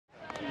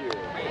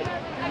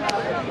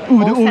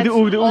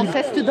All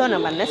sets to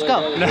Donovan. Let's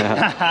go.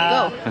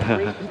 Go.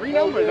 3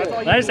 numbers. That's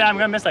all. I just say I'm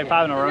gonna miss like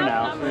 5 in a row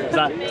now.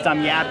 Cause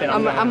I'm yapping.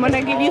 I'm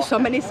gonna give you so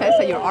many sets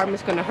that your arm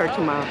is gonna hurt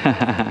tomorrow.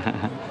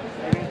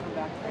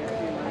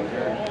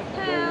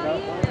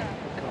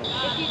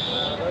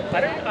 I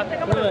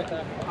think I'm gonna.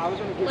 I was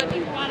gonna give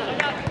you.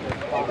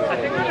 I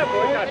think we're gonna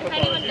boycott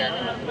football this year.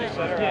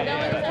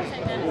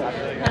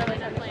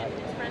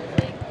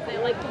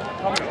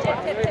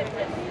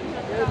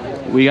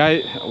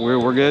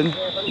 We're good.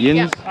 Yins.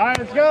 Yeah. All right,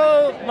 let's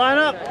go. Line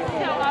up.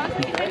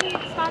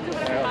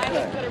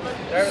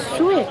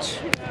 Switch.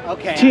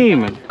 Okay.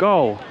 Team,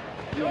 go.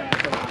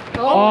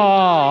 Oh.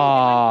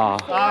 All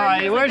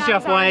right, where's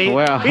Jeff White?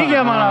 Well, He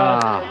came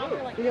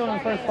on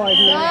first play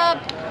here.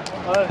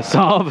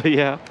 Solve,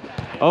 yeah.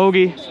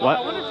 Ogie. What? I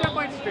wonder if Jeff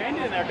White's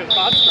stranded in there because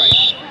Bob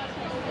strikes.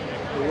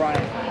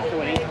 Right.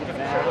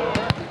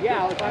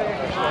 Yeah, I'll try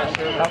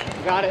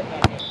to. Got it.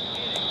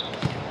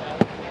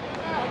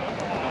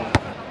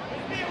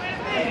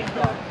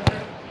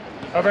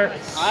 Over.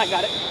 I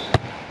got it.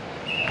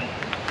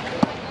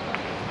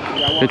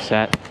 Good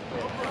set.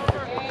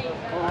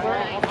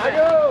 I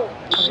go.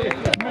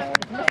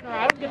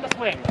 I don't get the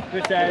swing.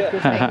 Good set.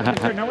 Good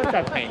set. No, it's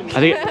not me. I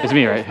think it's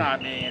me, right? It's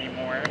not me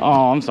anymore.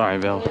 Oh, I'm sorry,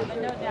 Bill.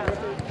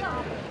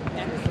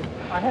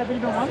 I haven't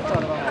even won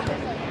for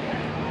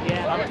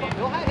Yeah.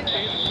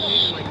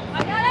 I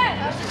got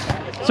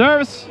it.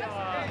 Service.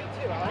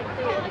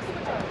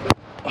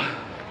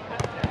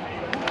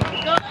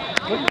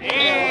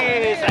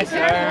 Yes, I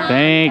serve.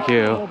 Thank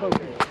you.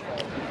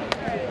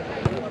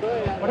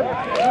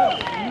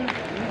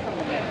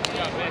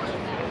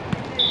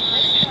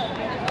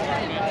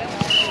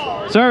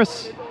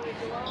 Service.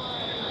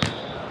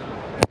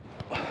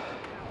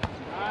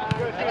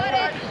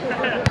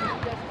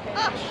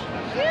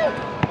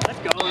 Let's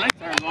go. Nice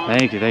turn, Mom.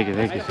 Thank you. How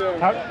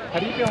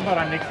do you feel about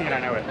on Nixie and I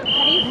know it? How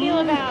do you feel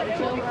about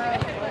Joe Burrow?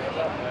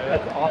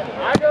 That's awful.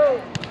 I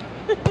go.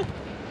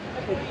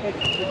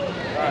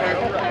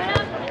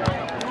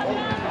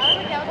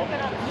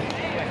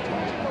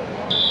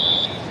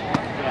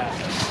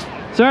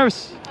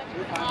 Service.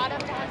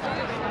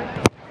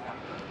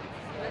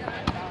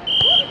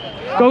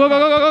 Go.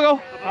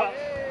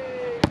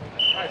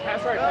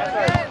 Pass right.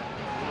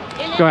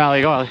 Go,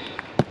 Allie.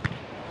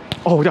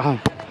 Oh, down.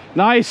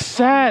 Nice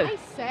set. Nice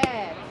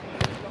set.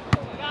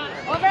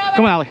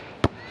 Come on, Allie.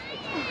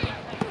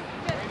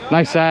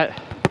 Nice set.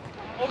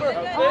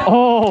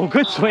 Oh,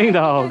 good swing,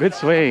 though. Good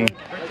swing.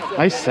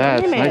 Nice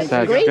sets. Nice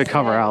sets. Good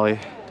cover, Allie.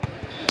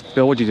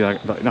 Bill, what'd you do?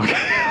 No.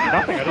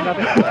 Nothing. I did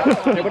nothing.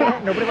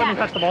 Nobody let me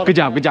touch the ball. Good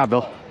job,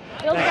 Bill.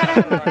 Bill's gotta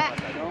have my back.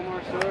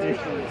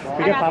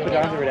 We get Papa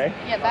John's every day.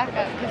 Yeah, back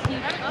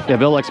up. Yeah,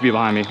 Bill likes to be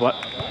behind me. What?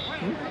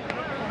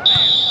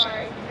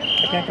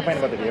 I can't complain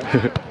about the view.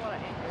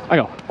 I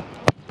go.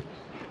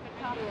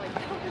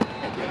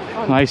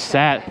 Nice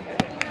set.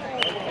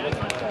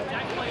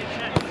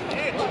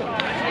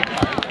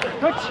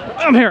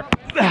 I'm here.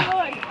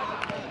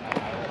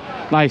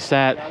 Nice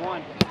set.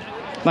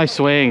 Nice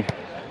swing.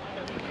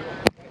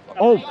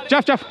 Oh,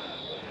 Jeff.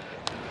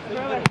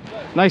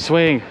 Nice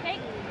swing.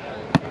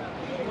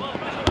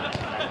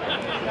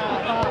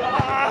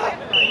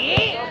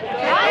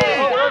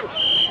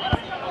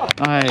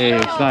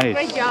 Nice.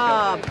 Great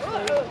job.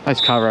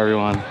 Nice cover,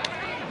 everyone. I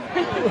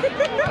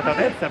thought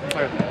they had 7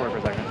 players before for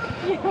a second.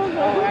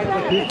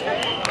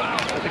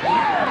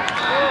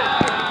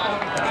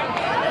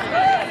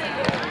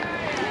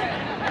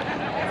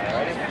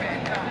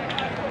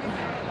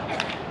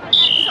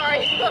 Sorry,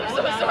 I'm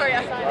so sorry.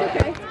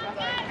 Okay.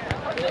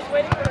 I'm just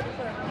waiting for it to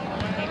start.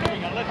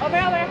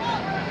 Over.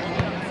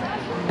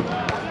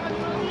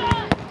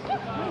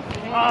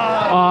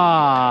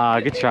 Ah,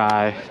 good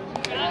try.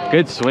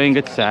 Good swing,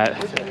 good set.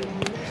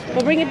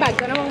 We'll bring it back.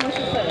 Donovan wants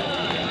to set it.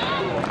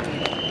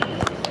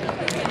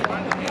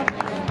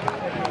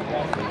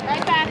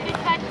 Right back, good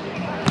touch.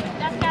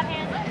 That's got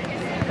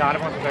hands.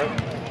 Donovan wants to serve.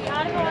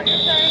 Donovan wants to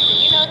serve.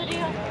 You know the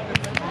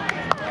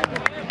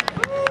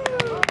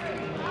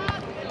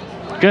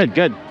deal.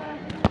 Good.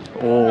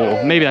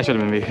 Oh, maybe that should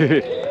have been me.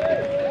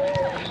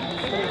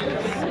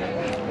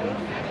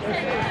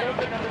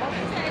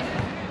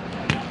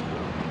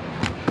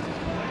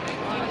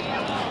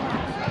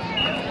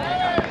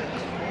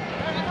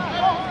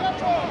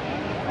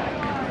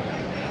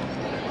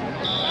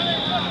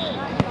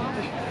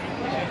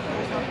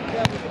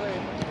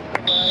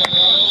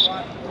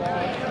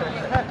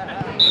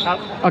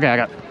 Okay, I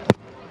got it.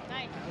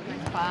 Nice.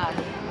 5.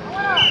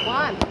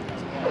 1.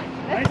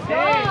 Nice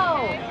save.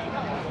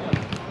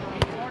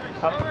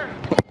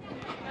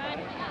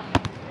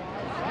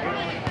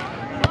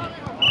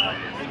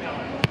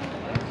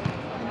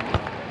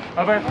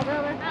 Over.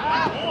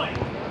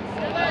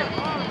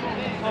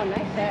 Oh,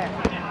 nice there.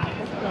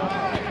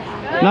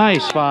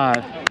 Nice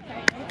 5.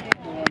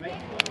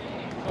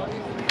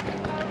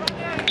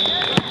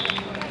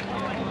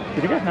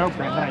 Did you guys know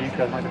Brandon I used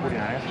to like the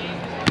 49ers?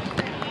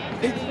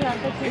 He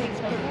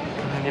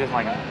doesn't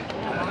like him.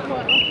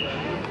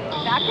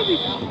 That could be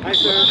fun. Nice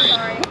serve.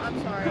 I'm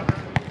sorry.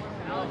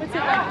 What's it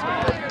like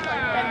to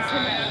Ben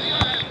Simmons?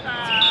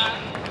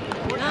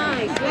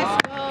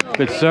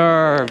 Good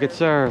serve. Good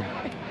serve. He's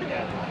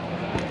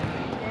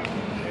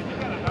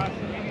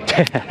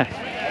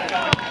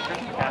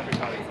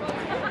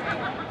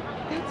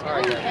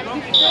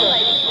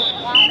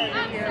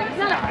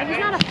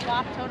not a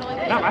flop totally.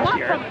 He's Not a last flop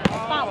year. from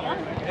spot one.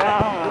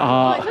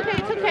 It's okay,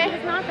 it's okay.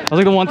 It's not That was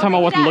like the one time I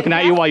wasn't looking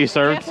at you while you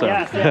served. So.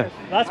 Yes, yes.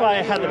 That's why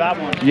I had the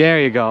bad one. There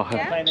you go.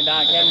 Playing the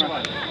down camera.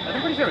 I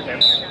think pretty sure it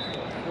was him.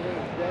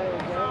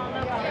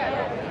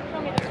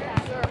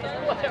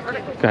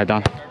 Go ahead,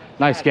 Don.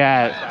 Nice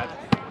get.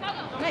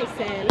 Nice,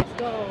 Sam. Let's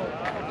go.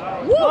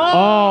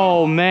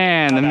 Oh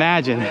man,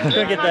 imagine.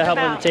 Couldn't get the help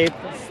with the tape.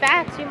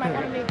 Stats, you might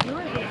want to make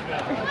yours.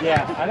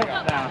 Yeah, I think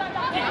I'm down.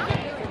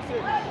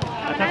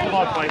 I touched the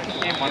ball twice.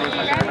 Game one was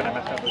my favorite, but I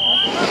messed up.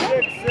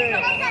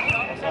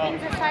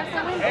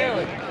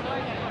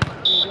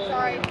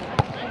 Sorry.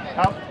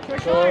 Help.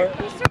 Short.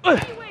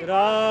 Good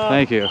on.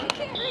 Thank you.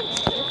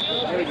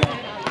 There we go.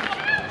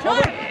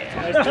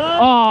 Nice touch.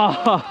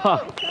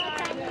 Oh.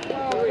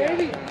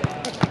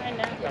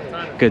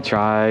 Good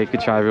try,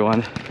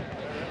 everyone.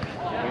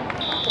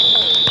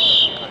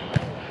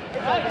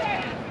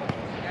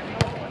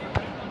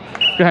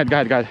 Go ahead.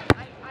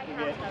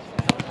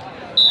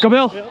 Go,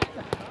 Bill.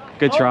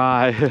 Good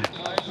try.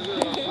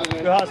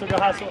 Go hustle.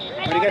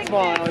 When you get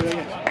small, I'll do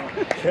it.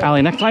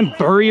 Allie, next time,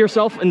 bury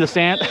yourself in the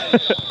sand.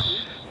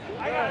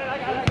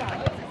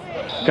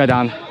 Go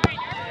down.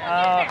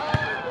 I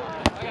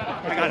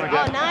got it.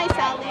 Oh, nice,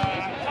 Ali.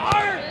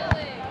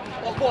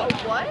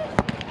 What?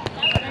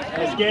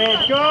 Let's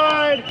get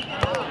good.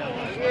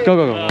 Go.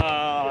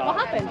 What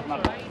happened?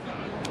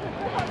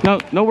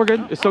 No, we're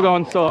good. It's still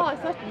going. Oh, Still. I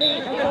thought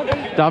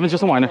they... Dovin's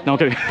just a whiner. No, I'm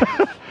kidding.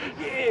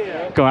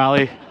 Go,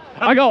 Allie.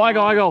 I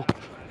go.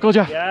 Go,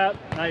 Jeff. Yeah,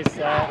 nice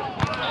set.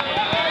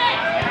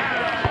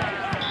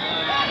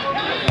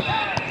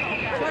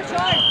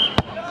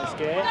 Let's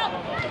get.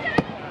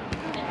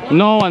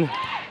 No one.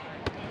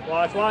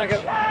 Watch.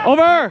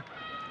 Over.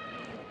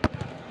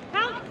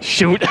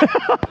 Shoot.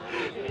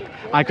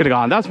 I could have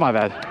gone. That's my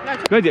bad.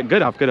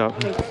 Good up.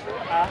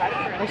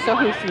 I saw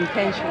his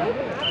intention.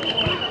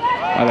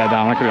 My bad,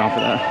 Dom. I could have gone for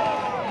that.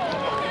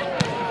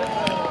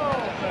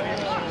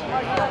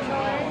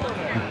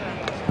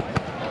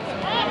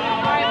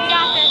 Alright, we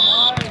got this.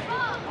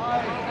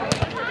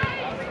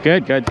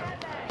 Good.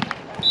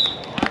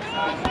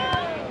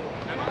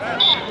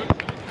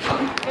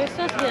 It was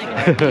supposed to be like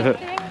a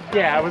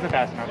Yeah, I wasn't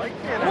fast enough.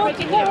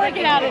 we'll work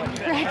it out in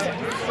practice.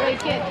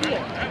 Break it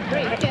here.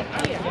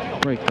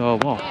 Break the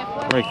wall.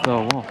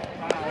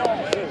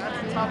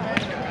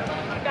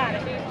 Got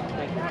it,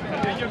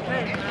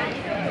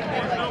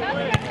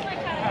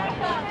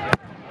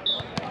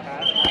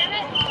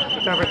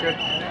 Temperature.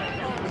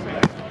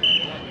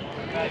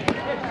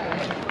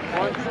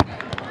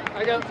 I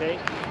go. Take.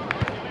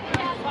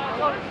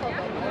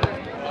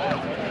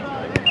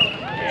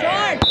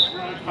 George!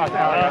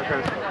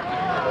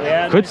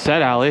 Yeah. Good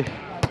set, Allie.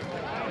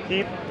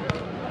 Keep.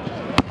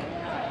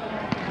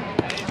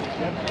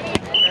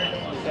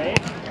 Stay.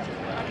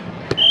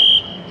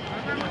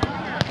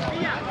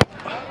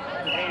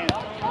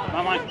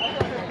 Come on.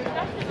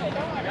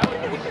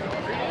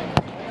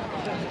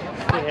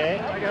 Hey.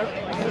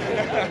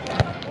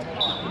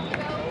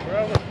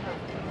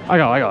 I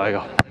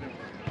go.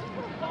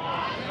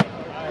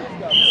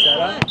 Set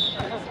up.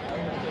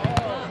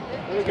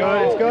 It's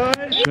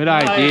good. Good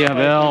idea,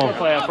 Bill. Good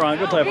play up front.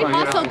 Big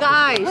muscle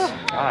guys.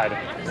 God. I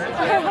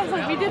was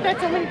like, we did that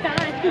so many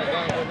times.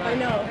 I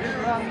know.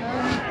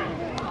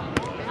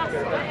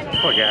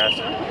 Poor gas.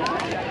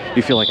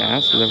 You feel like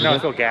ass? Is that what No, you I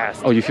said? feel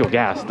gas. Oh, you feel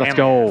gassed. Let's Damn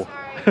go.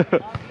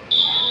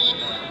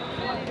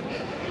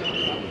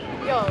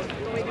 Yo,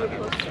 can we do a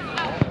close?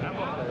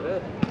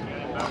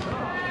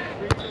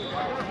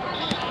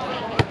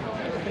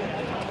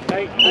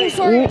 Oh,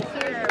 sorry.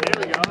 There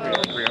we go.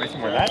 Can we get some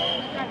more of that?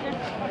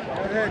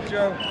 Go ahead,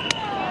 Joe.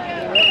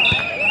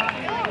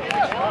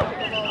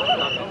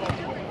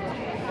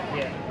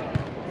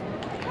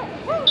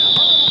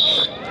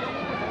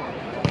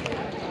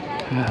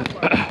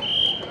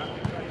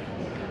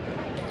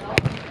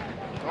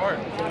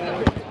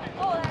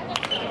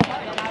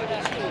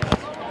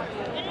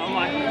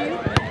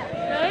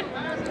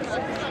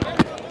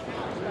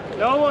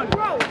 No one.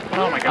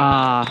 Oh my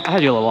god. I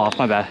had you a little off.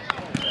 My bad.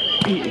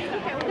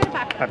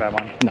 My bad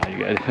one. No,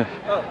 you're good.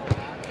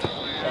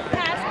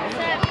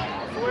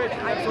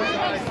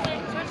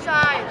 Switch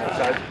sides.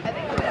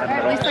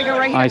 At least I go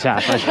right here. Nice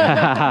half. Nice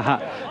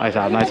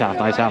half.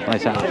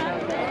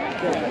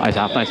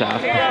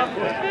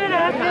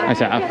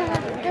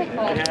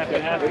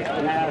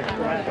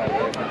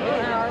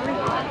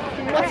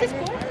 What's his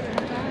score?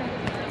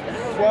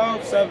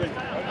 12-7.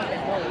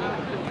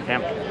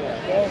 Damn.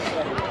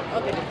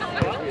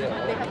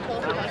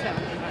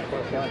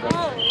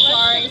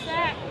 Sorry.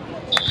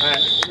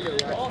 Alright.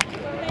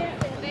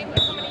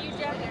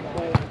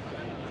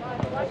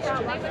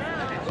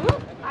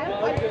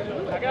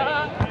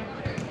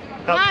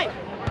 Hi.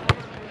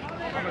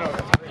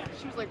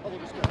 She was like, oh,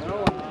 just go.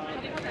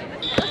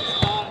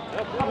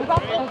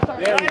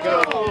 There we go.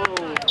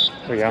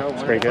 There you go.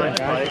 It's pretty good.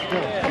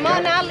 Come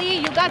on, Ali,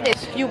 you got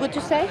this. You good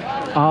to say?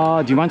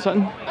 Do you want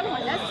something?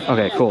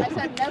 Okay, cool. I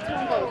said that's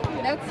one goal.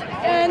 That's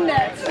and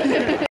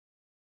that's.